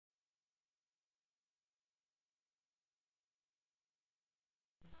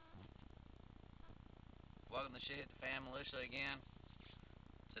Welcome to SHTF Militia again.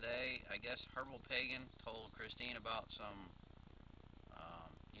 Today, I guess Herbal Pagan told Christine about some,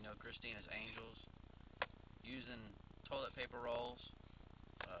 Christina's angels using toilet paper rolls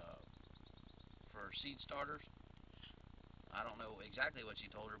for seed starters. I don't know exactly what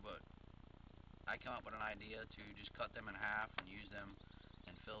she told her, but I come up with an idea to just cut them in half and use them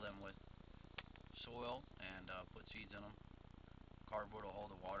and fill them with soil and put seeds in them. Cardboard will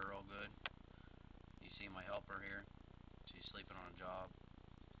hold the water all good. You see my helper here. She's sleeping on a job.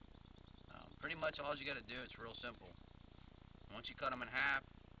 Pretty much all you got to do, it's real simple. Once you cut them in half,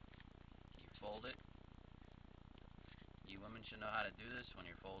 you fold it. You women should know how to do this when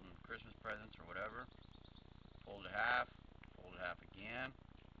you're folding Christmas presents or whatever. Fold it half again.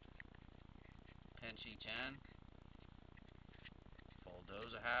 Pinch each end. Fold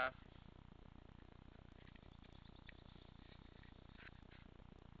those a half.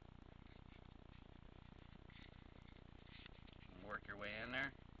 And work your way in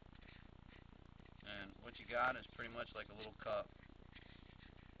there. And what you got is pretty much like a little cup.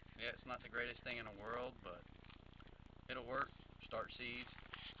 Yeah, it's not the greatest thing in the world, but it'll work. Start seeds,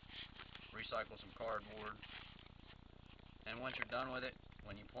 recycle some cardboard, and once you're done with it,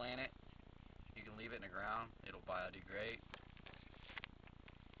 when you plant it, you can leave it in the ground. It'll biodegrade.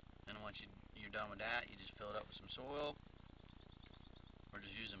 And once you're done with that, you just fill it up with some soil. We're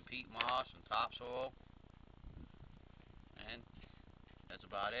just using peat moss and topsoil, and that's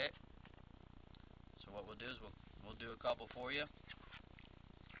about it. So what we'll do is we'll do a couple for you.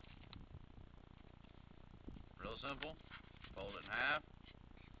 Real simple. Fold it in half.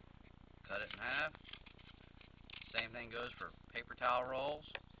 Cut it in half. Same thing goes for paper towel rolls.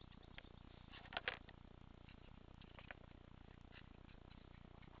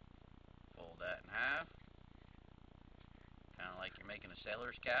 Fold that in half. Kind of like you're making a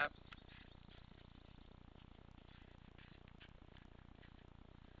sailor's cap.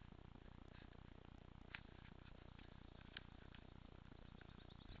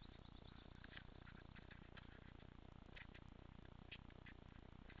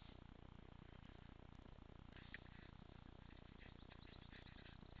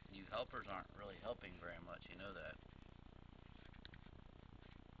 You helpers aren't really helping very much, you know that.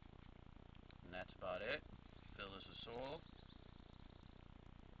 And that's about it. Fill this with soil.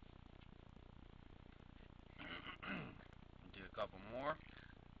 Do a couple more.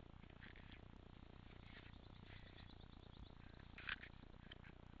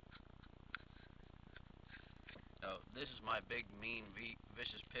 Oh, this is my big, mean,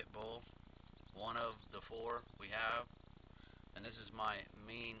 vicious pit bull. One of the 4 we have. And this is my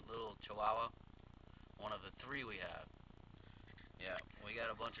mean little chihuahua. One of the 3 we have. Yeah, we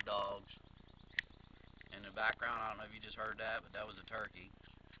got a bunch of dogs. In the background, I don't know if you just heard that, but that was a turkey.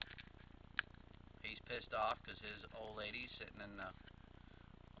 He's pissed off because his old lady's sitting in the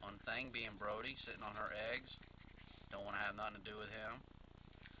on thing being Brody, sitting on her eggs. Don't want to have nothing to do with him.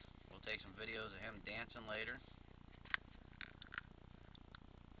 We'll take some videos of him dancing later.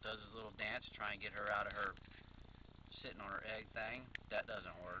 Does his little dance, try and get her out of her sitting on her egg thing. That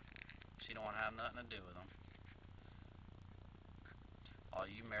doesn't work. She don't want to have nothing to do with him. All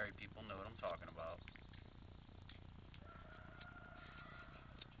you married people know what I'm talking about.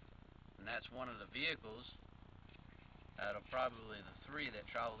 And that's one of the vehicles out of probably the 3 that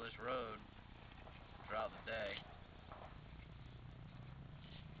travel this road throughout the day.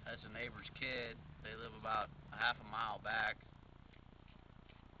 That's a neighbor's kid. They live about a half a mile back.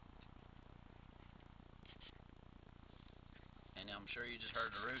 And I'm sure you just heard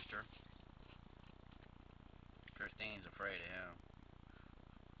the rooster. Christine's afraid of him.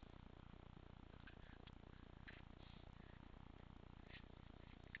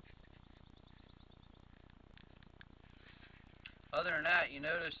 Other than that, you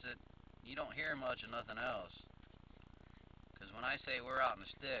notice that you don't hear much of nothing else. Because when I say we're out in the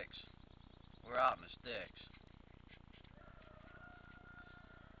sticks, we're out in the sticks.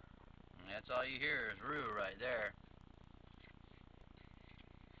 And that's all you hear is Roo right there.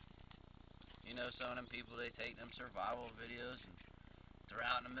 You know, some of them people, they take them survival videos and they're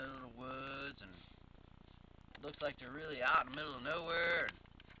out in the middle of the woods and it looks like they're really out in the middle of nowhere. And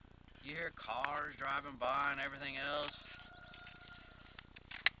you hear cars driving by and everything else.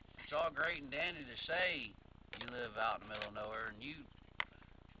 It's all great and dandy to say you live out in the middle of nowhere and you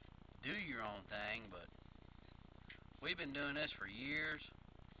do your own thing, but we've been doing this for years.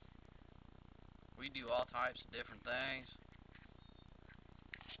 We do all types of different things.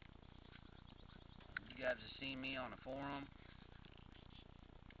 You guys have seen me on the forum.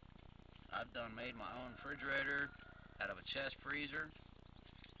 I've made my own refrigerator out of a chest freezer.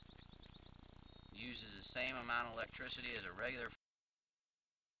 uses the same amount of electricity as a regular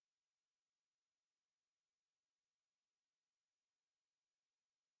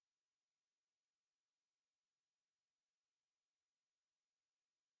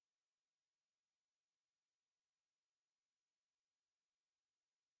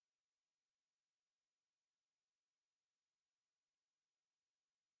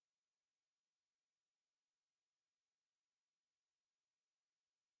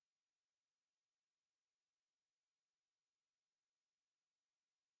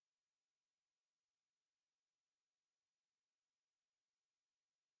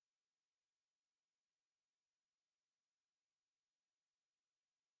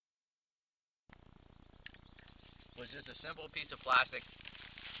was just a simple piece of plastic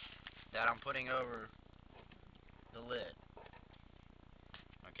that I'm putting over the lid.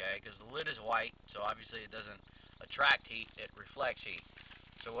 Okay, because the lid is white, so obviously it doesn't attract heat, it reflects heat.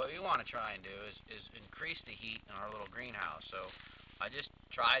 So what we want to try and do is increase the heat in our little greenhouse. So I just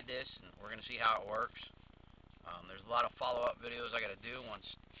tried this, and we're going to see how it works. There's a lot of follow-up videos I got to do once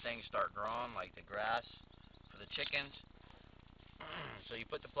things start growing, like the grass for the chickens. So you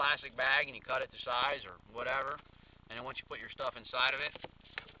put the plastic bag and you cut it to size or whatever, and then once you put your stuff inside of it,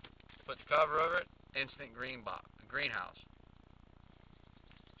 put the cover over it, instant greenhouse.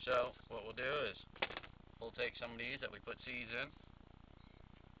 So what we'll do is we'll take some of these that we put seeds in,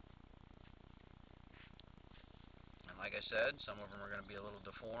 and like I said, some of them are going to be a little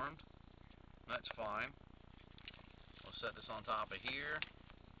deformed. That's fine. We'll set this on top of here.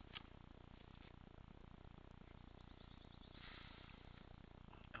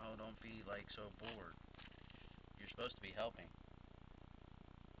 Oh, don't be like so bored. You're supposed to be helping.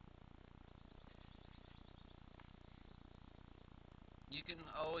 You can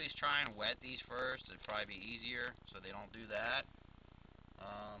always try and wet these first. It'd probably be easier, so they don't do that.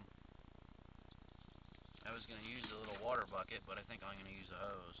 I was going to use the little water bucket, but I think I'm going to use a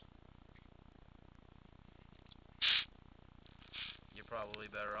hose. You're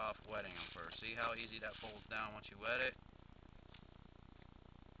probably better off wetting them first. See how easy that folds down once you wet it?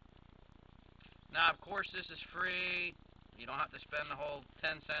 Now, of course, this is free. You don't have to spend the whole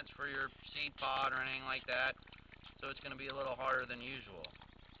 10 cents for your seed pod or anything like that. So it's going to be a little harder than usual.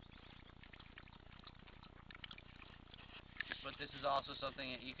 But this is also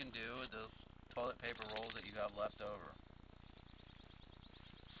something that you can do with the toilet paper rolls that you have left over.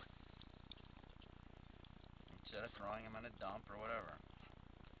 Instead of throwing them in a dump or whatever.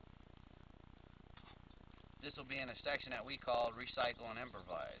 This will be in a section that we call Recycle and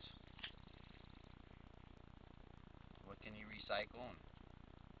Improvise. What can you recycle and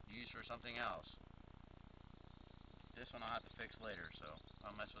use for something else? This one I'll have to fix later, so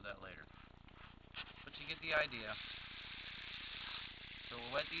I'll mess with that later. But you get the idea. So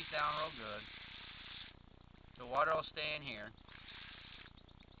we'll wet these down real good. The water will stay in here.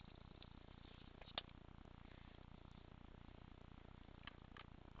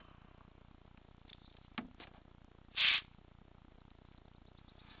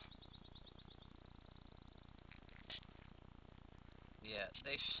 Yeah,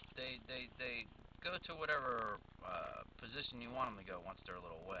 they go to whatever position you want them to go once they're a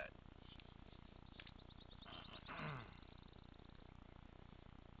little wet.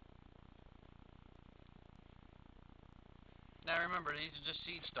 Now remember, these are just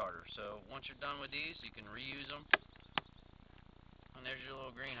seed starters, so once you're done with these, you can reuse them. And there's your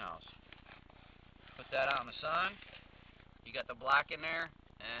little greenhouse. Put that out in the sun. You got the black in there,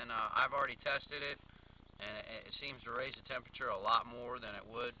 and I've already tested it, and it seems to raise the temperature a lot more than it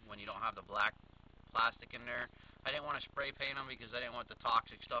would when you don't have the black plastic in there. I didn't want to spray paint them because I didn't want the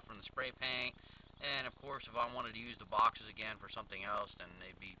toxic stuff from the spray paint. And of course, if I wanted to use the boxes again for something else, then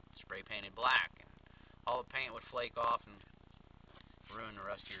they'd be spray painted black. And all the paint would flake off and ruin the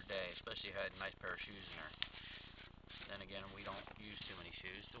rest of your day, especially if you had a nice pair of shoes in there. Then again, we don't use too many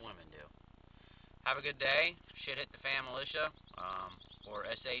shoes, the women do. Have a good day. SHTF Militia, or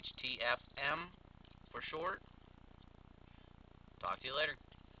SHTF for short. Talk to you later.